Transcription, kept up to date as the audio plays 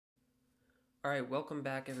Alright, welcome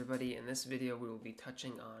back everybody. In this video we will be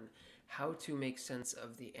touching on how to make sense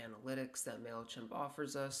of the analytics that Mailchimp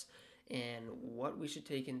offers us and what we should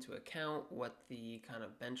take into account, what the kind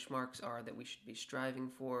of benchmarks are that we should be striving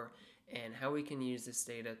for, and how we can use this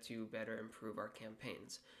data to better improve our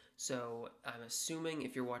campaigns. So I'm assuming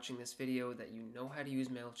if you're watching this video that you know how to use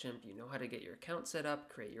Mailchimp, you know how to get your account set up,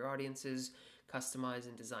 create your audiences, customize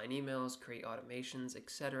and design emails, create automations,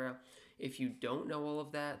 etc. If you don't know all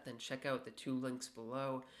of that, then check out the two links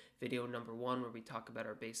below. Video number 1 where we talk about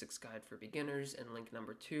our basics guide for beginners, and link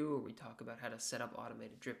number 2 where we talk about how to set up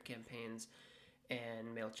automated drip campaigns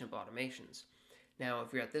and Mailchimp automations. Now,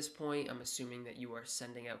 if you're at this point, I'm assuming that you are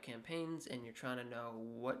sending out campaigns and you're trying to know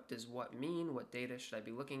what does what mean, what data should I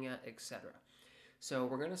be looking at, etc. So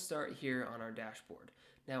we're going to start here on our dashboard.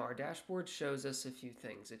 Now, our dashboard shows us a few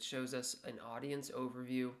things. It shows us an audience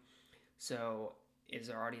overview. So is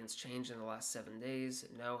our audience changed in the last 7 days?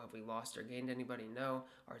 No. Have we lost or gained anybody? No.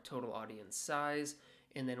 Our total audience size,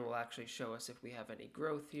 and then we'll actually show us if we have any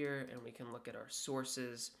growth here, and we can look at our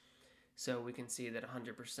sources. So we can see that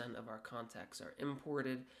 100% of our contacts are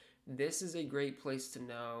imported. This is a great place to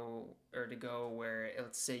know or to go where,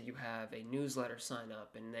 let's say you have a newsletter sign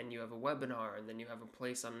up, and then you have a webinar, and then you have a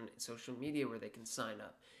place on social media where they can sign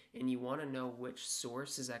up, and you want to know which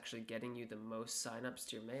source is actually getting you the most signups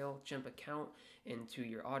to your Mailchimp account and to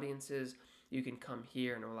your audiences. You can come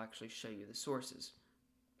here and it will actually show you the sources.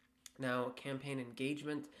 Now, campaign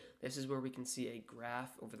engagement, this is where we can see a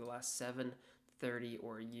graph over the last 7, 30,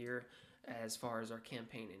 or a year. As far as our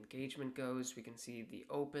campaign engagement goes, we can see the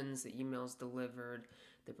opens, the emails delivered,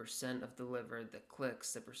 the percent of delivered, the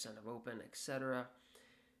clicks, the percent of open, etc.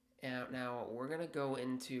 And now we're going to go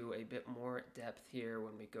into a bit more depth here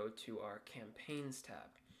when we go to our campaigns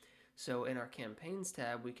tab. So in our campaigns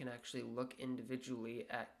tab, we can actually look individually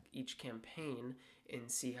at each campaign and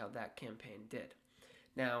see how that campaign did.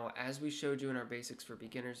 Now, as we showed you in our basics for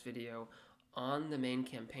beginners video, on the main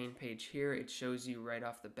campaign page here, it shows you right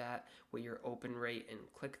off the bat what your open rate and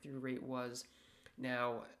click-through rate was.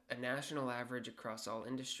 Now, a national average across all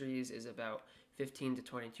industries is about 15 to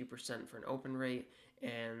 22% for an open rate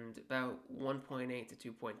and about 1.8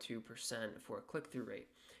 to 2.2% for a click-through rate.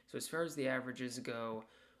 So as far as the averages go,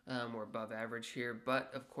 we're above average here,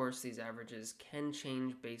 but of course these averages can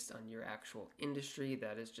change based on your actual industry.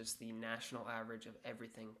 That is just the national average of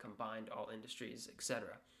everything combined, all industries, etc.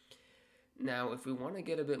 Now, if we want to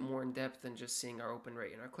get a bit more in depth than just seeing our open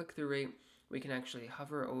rate and our click-through rate, we can actually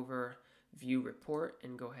hover over View Report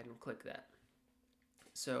and go ahead and click that.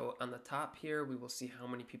 So on the top here, we will see how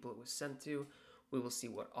many people it was sent to. We will see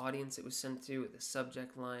what audience it was sent to, the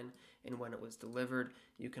subject line, and when it was delivered.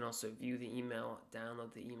 You can also view the email,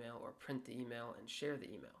 download the email, or print the email and share the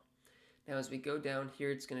email. Now, as we go down here,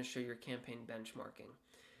 it's going to show your campaign benchmarking.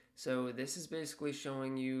 So this is basically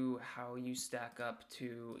showing you how you stack up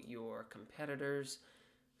to your competitors.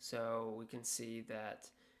 So we can see that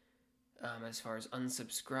as far as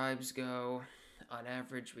unsubscribes go, on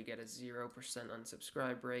average we get a 0%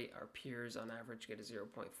 unsubscribe rate. Our peers on average get a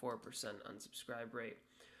 0.4% unsubscribe rate.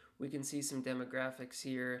 We can see some demographics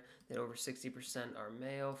here that over 60% are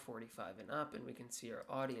male, 45 and up, and we can see our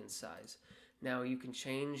audience size. Now you can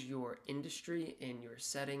change your industry in your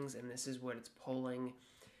settings, and this is what it's pulling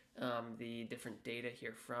the different data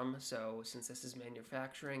here from. So since this is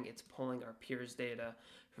manufacturing, it's pulling our peers data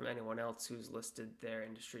from anyone else who's listed their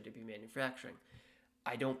industry to be manufacturing.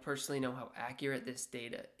 I don't personally know how accurate this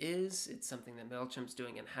data is. It's something that Mailchimp's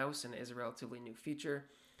doing in-house and is a relatively new feature.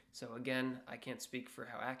 So again, I can't speak for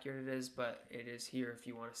how accurate it is, but it is here if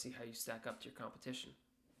you want to see how you stack up to your competition.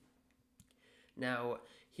 Now,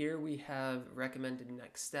 here we have recommended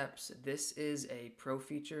next steps. This is a pro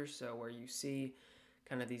feature, so where you see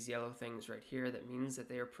kind of these yellow things right here, that means that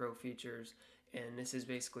they are pro features, and this is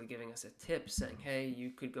basically giving us a tip saying, hey, you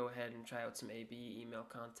could go ahead and try out some A/B email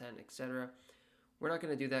content, etc. We're not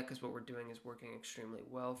going to do that because what we're doing is working extremely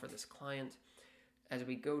well for this client. As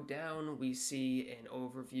we go down, we see an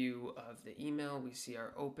overview of the email. We see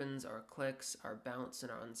our opens, our clicks, our bounce,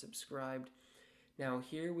 and our unsubscribed. Now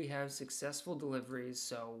here we have successful deliveries,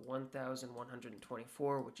 so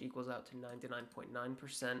 1,124, which equals out to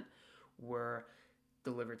 99.9% were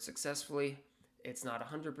delivered successfully. It's not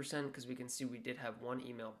 100% because we can see we did have one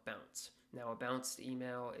email bounce. Now a bounced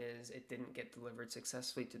email is it didn't get delivered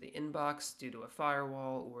successfully to the inbox due to a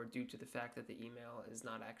firewall or due to the fact that the email is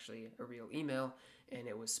not actually a real email and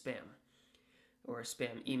it was spam, or a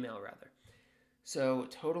spam email rather. So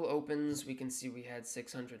total opens, we can see we had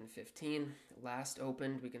 615. Last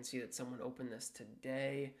opened, we can see that someone opened this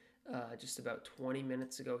today, just about 20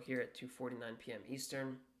 minutes ago here at 2:49 p.m.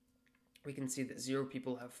 Eastern. We can see that 0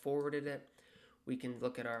 people have forwarded it. we can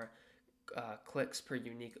look at our clicks per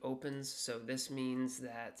unique opens. So this means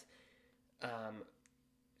that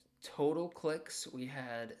total clicks we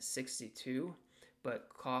had 62, but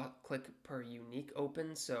click per unique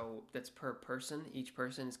open, so that's per person. Each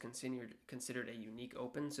person is considered a unique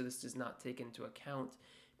open, so this does not take into account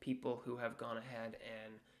people who have gone ahead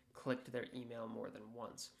and clicked their email more than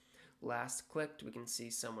once. Last clicked, we can see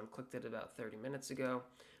someone clicked it about 30 minutes ago.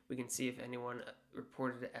 We can see if anyone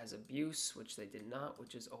reported it as abuse, which they did not,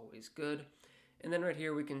 which is always good. And then right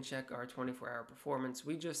here we can check our 24-hour performance.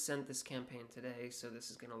 We just sent this campaign today, so this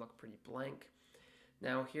is going to look pretty blank.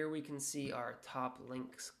 Now here we can see our top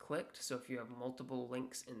links clicked. So if you have multiple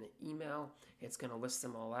links in the email, it's going to list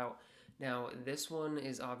them all out. Now this one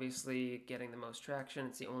is obviously getting the most traction.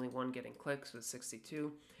 It's the only one getting clicks with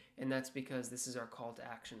 62, and that's because this is our call to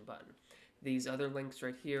action button. These other links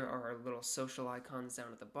right here are our little social icons down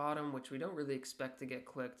at the bottom, which we don't really expect to get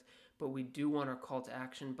clicked, but we do want our call to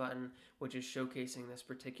action button, which is showcasing this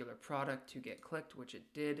particular product, to get clicked, which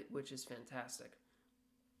it did, which is fantastic.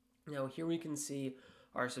 Now here we can see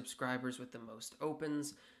our subscribers with the most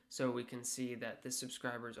opens. So we can see that this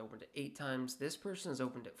subscriber is opened it 8 times. This person has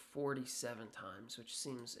opened it 47 times, which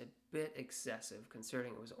seems a bit excessive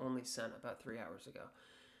considering it was only sent about 3 hours ago.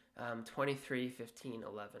 23, 15,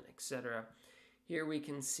 11, etc. Here we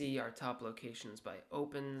can see our top locations by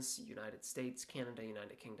opens: United States, Canada,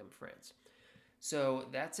 United Kingdom, France. So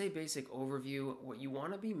that's a basic overview. What you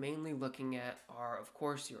want to be mainly looking at are, of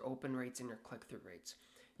course, your open rates and your click-through rates.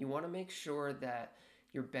 You want to make sure that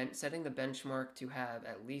you're setting the benchmark to have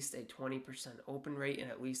at least a 20% open rate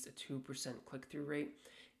and at least a 2% click-through rate.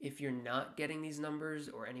 If you're not getting these numbers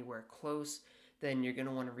or anywhere close, then you're going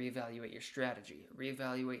to want to reevaluate your strategy,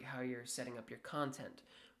 reevaluate how you're setting up your content,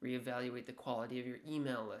 reevaluate the quality of your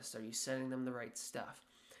email list. Are you sending them the right stuff?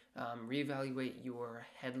 Reevaluate your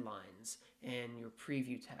headlines and your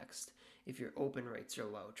preview text. If your open rates are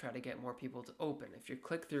low, try to get more people to open. If your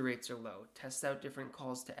click-through rates are low, test out different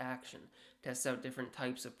calls to action. Test out different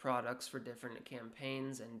types of products for different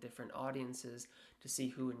campaigns and different audiences to see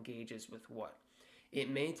who engages with what. It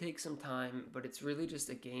may take some time, but it's really just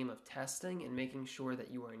a game of testing and making sure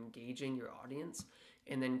that you are engaging your audience,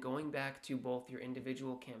 and then going back to both your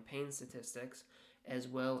individual campaign statistics as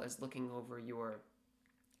well as looking over your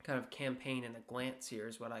kind of campaign in a glance. Here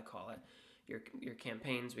is what I call it. Your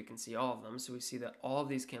campaigns, we can see all of them, so we see that all of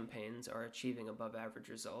these campaigns are achieving above average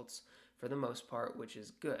results for the most part, which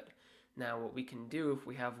is good. Now what we can do, if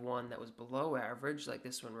we have one that was below average, like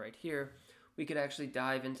this one right here, we could actually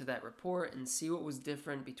dive into that report and see what was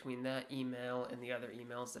different between that email and the other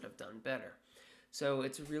emails that have done better. So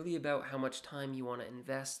it's really about how much time you want to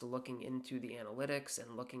invest looking into the analytics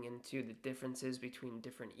and looking into the differences between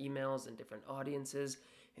different emails and different audiences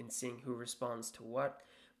and seeing who responds to what.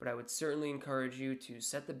 But I would certainly encourage you to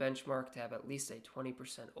set the benchmark to have at least a 20%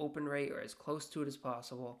 open rate or as close to it as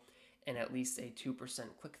possible, and at least a 2%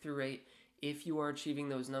 click-through rate. If you are achieving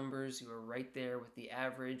those numbers, you are right there with the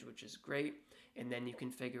average, which is great, and then you can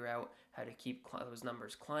figure out how to keep those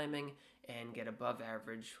numbers climbing and get above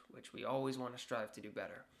average, which we always want to strive to do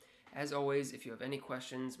better. As always, if you have any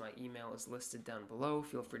questions, my email is listed down below.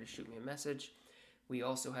 Feel free to shoot me a message. We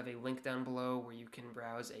also have a link down below where you can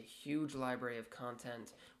browse a huge library of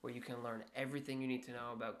content where you can learn everything you need to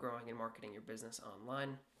know about growing and marketing your business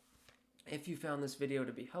online. If you found this video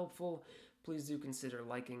to be helpful, please do consider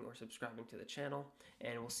liking or subscribing to the channel,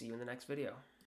 and we'll see you in the next video.